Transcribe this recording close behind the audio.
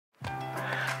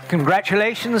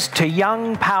Congratulations to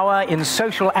Young Power in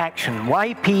Social Action,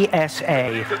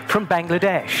 YPSA, from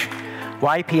Bangladesh.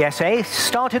 YPSA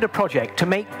started a project to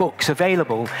make books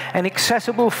available in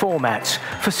accessible formats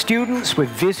for students with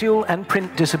visual and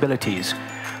print disabilities.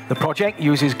 The project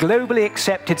uses globally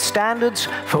accepted standards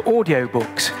for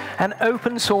audiobooks and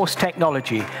open source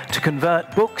technology to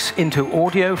convert books into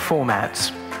audio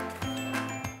formats.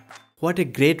 What a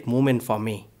great moment for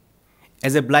me.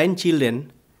 As a blind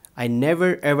children, I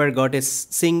never ever got a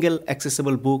single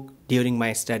accessible book during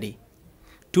my study.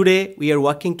 Today, we are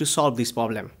working to solve this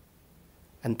problem.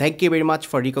 And thank you very much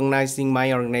for recognizing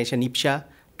my organization YPSA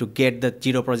to get the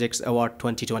Zero Projects Award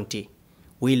 2020.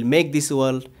 We'll make this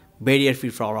world barrier-free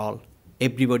for all.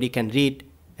 Everybody can read,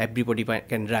 everybody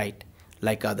can write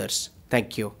like others.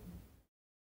 Thank you.